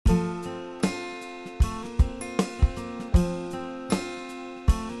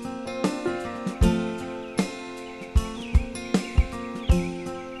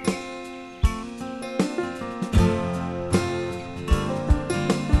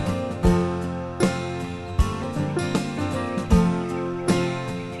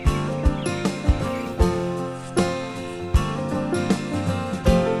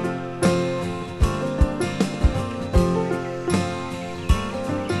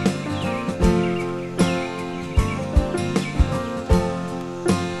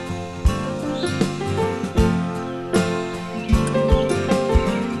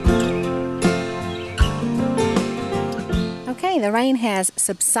the rain has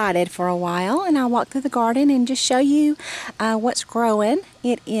subsided for a while, and I'll walk through the garden and just show you what's growing.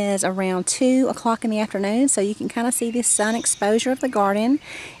 It is around 2 o'clock in the afternoon, so you can kind of see the sun exposure of the garden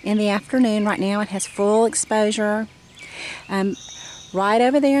in the afternoon. Right now it has full exposure. Right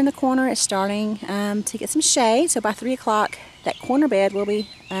over there in the corner it's starting to get some shade, so by 3 o'clock that corner bed will be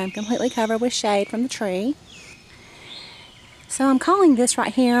completely covered with shade from the tree. So I'm calling this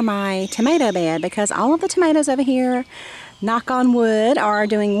right here my tomato bed because all of the tomatoes over here, knock on wood, are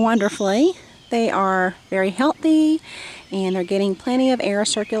doing wonderfully. They are very healthy and they're getting plenty of air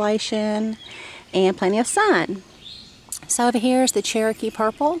circulation and plenty of sun. So over here is the Cherokee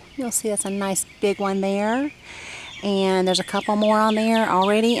purple. You'll see that's a nice big one there. And there's a couple more on there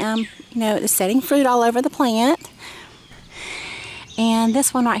already, it's setting fruit all over the plant. And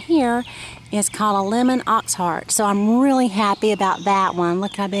this one right here is called a lemon oxheart. So I'm really happy about that one.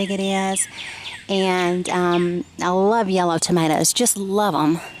 Look how big it is. And I love yellow tomatoes, just love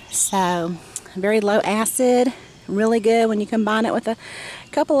them. So very low acid, really good when you combine it with a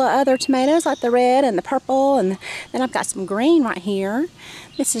couple of other tomatoes like the red and the purple. And then I've got some green right here.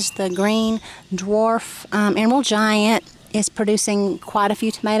 This is the green dwarf emerald giant. It's producing quite a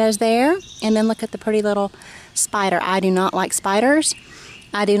few tomatoes there. And then look at the pretty little spider. I do not like spiders.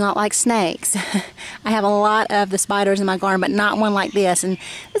 I do not like snakes. I have a lot of the spiders in my garden, but not one like this. And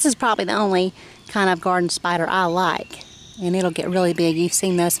this is probably the only kind of garden spider I like. And it'll get really big. You've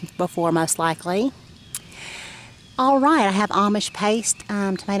seen those before, most likely. All right, I have Amish paste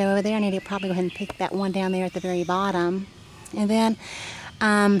tomato over there. I need to probably go ahead and pick that one down there at the very bottom. And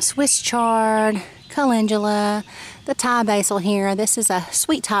then Swiss chard, calendula, the Thai basil here. This is a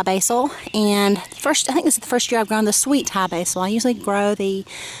sweet Thai basil, and I think this is the first year I've grown the sweet Thai basil. I usually grow the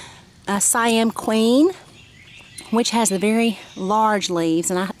Siam Queen, which has the very large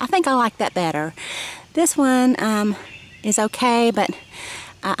leaves, and I think I like that better. This one is okay, but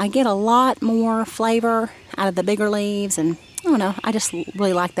I get a lot more flavor out of the bigger leaves, and I don't know, I just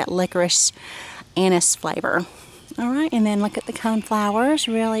really like that licorice anise flavor. All right, and then look at the coneflowers,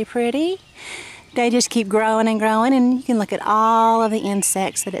 really pretty. They just keep growing and growing, and you can look at all of the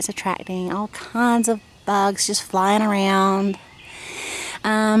insects that it's attracting. All kinds of bugs just flying around.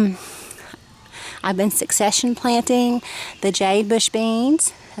 I've been succession planting the jade bush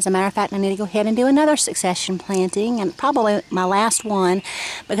beans. As a matter of fact, I need to go ahead and do another succession planting, and probably my last one,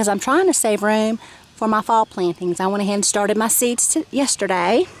 because I'm trying to save room for my fall plantings. I went ahead and started my seeds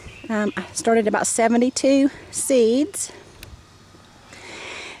yesterday. I started about 72 seeds.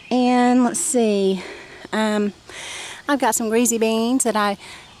 And let's see, I've got some greasy beans that I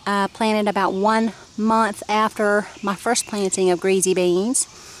planted about 1 month after my first planting of greasy beans.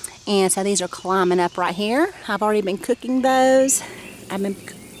 And so these are climbing up right here. I've already been cooking those. I've been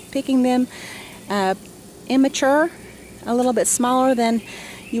picking them immature, a little bit smaller than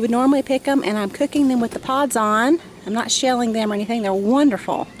you would normally pick them, and I'm cooking them with the pods on. I'm not shelling them or anything. They're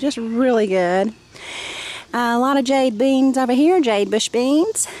wonderful, just really good. A lot of jade beans over here, jade bush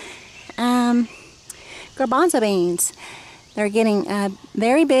beans. Garbanzo beans. They're getting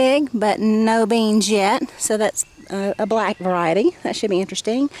very big, but no beans yet, so that's a black variety. That should be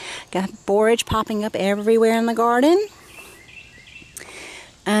interesting. Got borage popping up everywhere in the garden.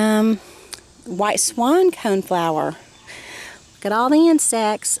 White swan coneflower. Look at all the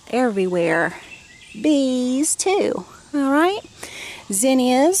insects everywhere. Bees too. All right.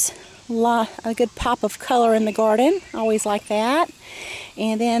 Zinnias. A good pop of color in the garden. Always like that.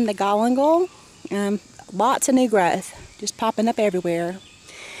 And then the galangal. Lots of new growth. Just popping up everywhere.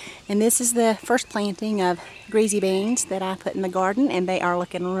 And this is the first planting of greasy beans that I put in the garden, and they are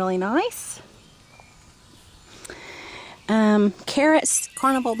looking really nice. Carrots,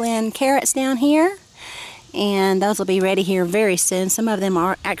 Carnival Blend carrots down here. And those will be ready here very soon. Some of them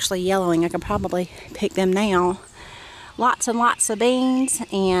are actually yellowing. I could probably pick them now. Lots and lots of beans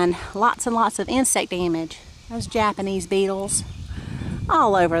and lots of insect damage. Those Japanese beetles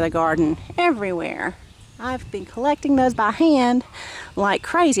all over the garden, everywhere. I've been collecting those by hand like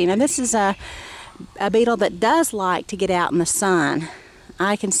crazy. Now this is a beetle that does like to get out in the sun.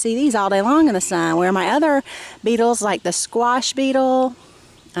 I can see these all day long in the sun, where my other beetles like the squash beetle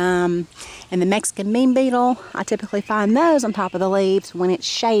and the Mexican bean beetle, I typically find those on top of the leaves when it's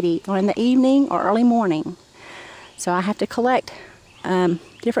shady or in the evening or early morning. So I have to collect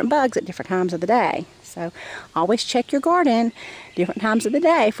different bugs at different times of the day. So always check your garden different times of the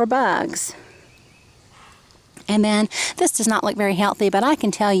day for bugs. And then this does not look very healthy, but I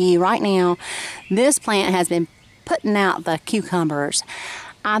can tell you right now, this plant has been putting out the cucumbers.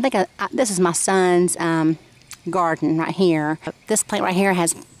 I think this is my son's garden right here. This plant right here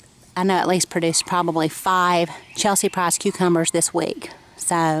has I know at least produced probably 5 Chelsea Price cucumbers this week.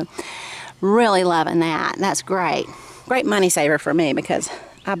 So really loving that. That's great. Great money saver for me because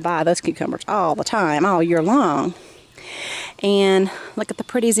I buy those cucumbers all the time, all year long. And look at the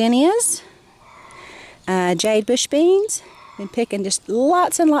pretty zinnias. Jade bush beans. Been picking just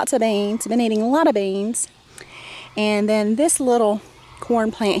lots and lots of beans. Been eating a lot of beans. And then this little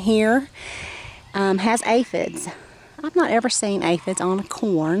corn plant here has aphids. I've not ever seen aphids on a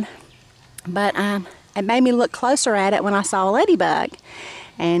corn, but it made me look closer at it when I saw a ladybug.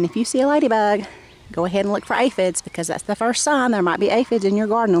 And if you see a ladybug, go ahead and look for aphids, because that's the first sign there might be aphids in your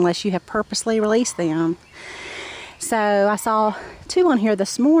garden unless you have purposely released them. So I saw 2 on here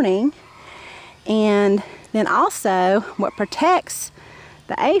this morning. And then also what protects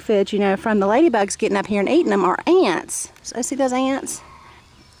the aphids, you know, from the ladybugs getting up here and eating them are ants. So see those ants?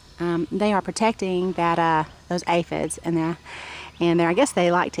 They are protecting that those aphids, and I guess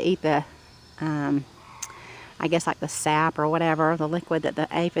they like to eat the I guess like the sap or whatever, the liquid that the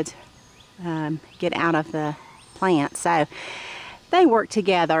aphids get out of the plant. So they work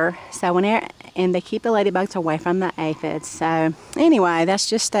together. So and they keep the ladybugs away from the aphids. So anyway, that's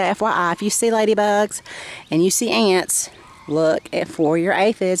just FYI. If you see ladybugs and you see ants, look for your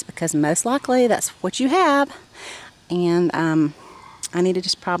aphids, because most likely that's what you have. And I need to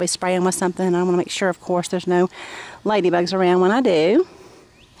just probably spray them with something. I want to make sure, of course, there's no ladybugs around when I do.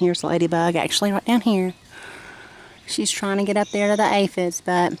 Here's a ladybug, actually, right down here. She's trying to get up there to the aphids,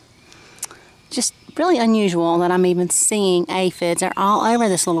 but just really unusual that I'm even seeing aphids. They're all over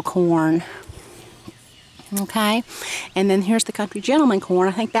this little corn. Okay, and then here's the Country Gentleman corn.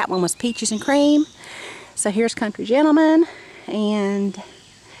 I think that one was peaches and cream. So here's Country Gentleman, and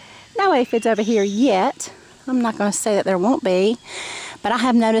no aphids over here yet. I'm not going to say that there won't be, but I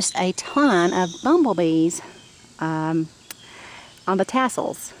have noticed a ton of bumblebees on the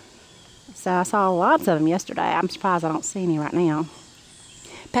tassels. So I saw lots of them yesterday. I'm surprised I don't see any right now.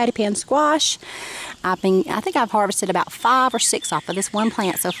 Patty pan squash. I think I've harvested about 5 or 6 off of this one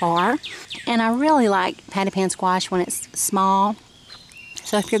plant so far. And I really like patty pan squash when it's small.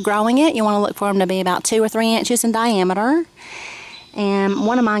 So if you're growing it, you want to look for them to be about 2 or 3 inches in diameter. And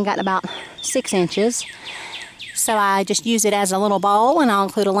one of mine got about 6 inches. So I just use it as a little bowl, and I'll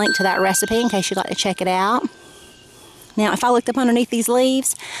include a link to that recipe in case you'd like to check it out. Now, if I looked up underneath these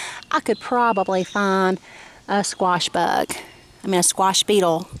leaves, I could probably find a squash bug. A squash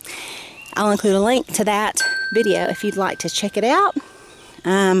beetle. I'll include a link to that video if you'd like to check it out.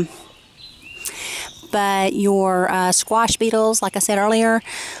 But your squash beetles, like I said earlier,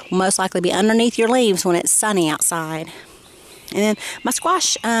 will most likely be underneath your leaves when it's sunny outside. And then my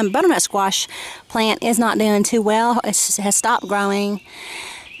squash, butternut squash plant is not doing too well. It has stopped growing.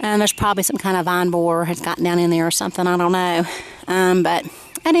 There's probably some kind of vine borer has gotten down in there or something. I don't know. But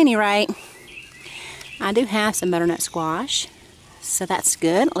at any rate, I do have some butternut squash. So that's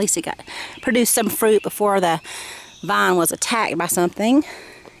good. At least it produced some fruit before the vine was attacked by something.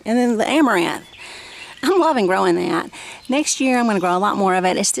 And then the amaranth. I'm loving growing that. Next year I'm going to grow a lot more of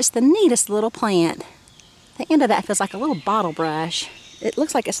it. It's just the neatest little plant. The end of that feels like a little bottle brush. It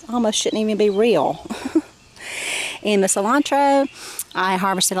looks like it almost shouldn't even be real. And the cilantro, I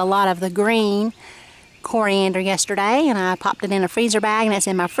harvested a lot of the green coriander yesterday, and I popped it in a freezer bag, and it's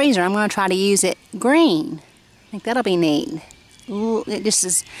in my freezer. I'm going to try to use it green. I think that'll be neat. Ooh, it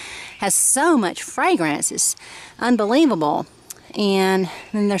just has so much fragrance. It's unbelievable. And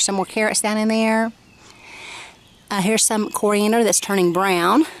then there's some more carrots down in there. Here's some coriander that's turning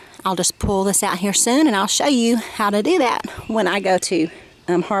brown. I'll just pull this out here soon, and I'll show you how to do that when I go to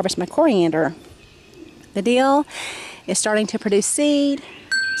harvest my coriander. The dill is starting to produce seed,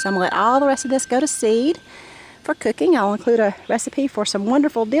 so I'm going to let all the rest of this go to seed for cooking. I'll include a recipe for some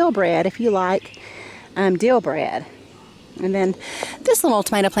wonderful dill bread if you like dill bread. And then this little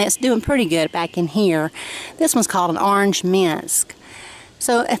tomato plant's doing pretty good back in here. This one's called an orange minsk.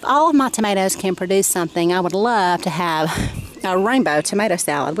 So if all of my tomatoes can produce something, I would love to have a rainbow tomato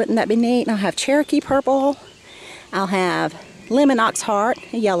salad. Wouldn't that be neat? I'll have Cherokee purple. I'll have lemon ox heart,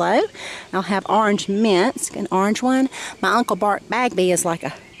 a yellow. I'll have orange minsk, an orange one. My Uncle Bart Bagby is like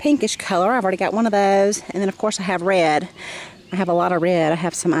a pinkish color. I've already got one of those. And then of course I have red. I have a lot of red. I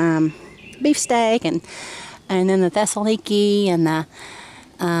have some beefsteak and then the Thessaloniki and the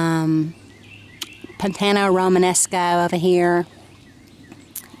Pantano Romanesco over here.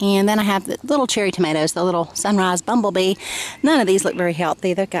 And then I have the little cherry tomatoes, the little sunrise bumblebee. None of these look very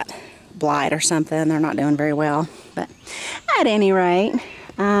healthy. They've got blight or something. They're not doing very well. But at any rate,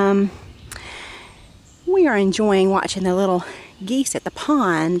 we are enjoying watching the little geese at the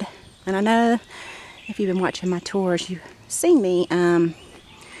pond. And I know if you've been watching my tours, you've seen me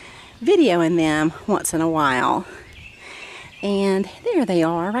videoing them once in a while. And there they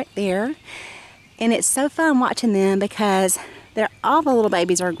are right there. And it's so fun watching them because all the little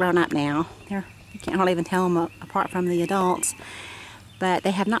babies are grown up now. You can't hardly even tell them apart from the adults. But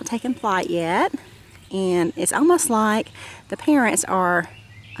they have not taken flight yet. And it's almost like the parents are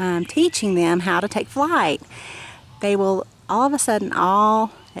teaching them how to take flight. They will all of a sudden,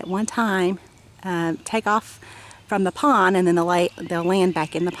 all at one time, take off from the pond, and then they'll land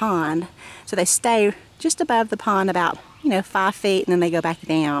back in the pond. So they stay just above the pond about 5 feet, and then they go back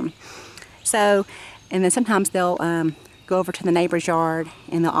down. So, and then sometimes they'll go over to the neighbor's yard,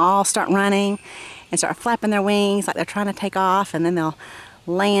 and they'll all start running and start flapping their wings like they're trying to take off, and then they'll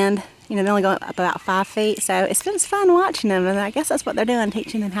land. They only go up about 5 feet. So it's been fun watching them, and I guess that's what they're doing,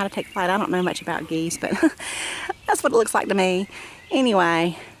 teaching them how to take flight. I don't know much about geese, but that's what it looks like to me.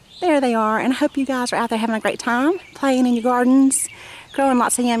 Anyway, there they are, and I hope you guys are out there having a great time, playing in your gardens, growing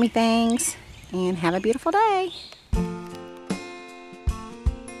lots of yummy things, and have a beautiful day.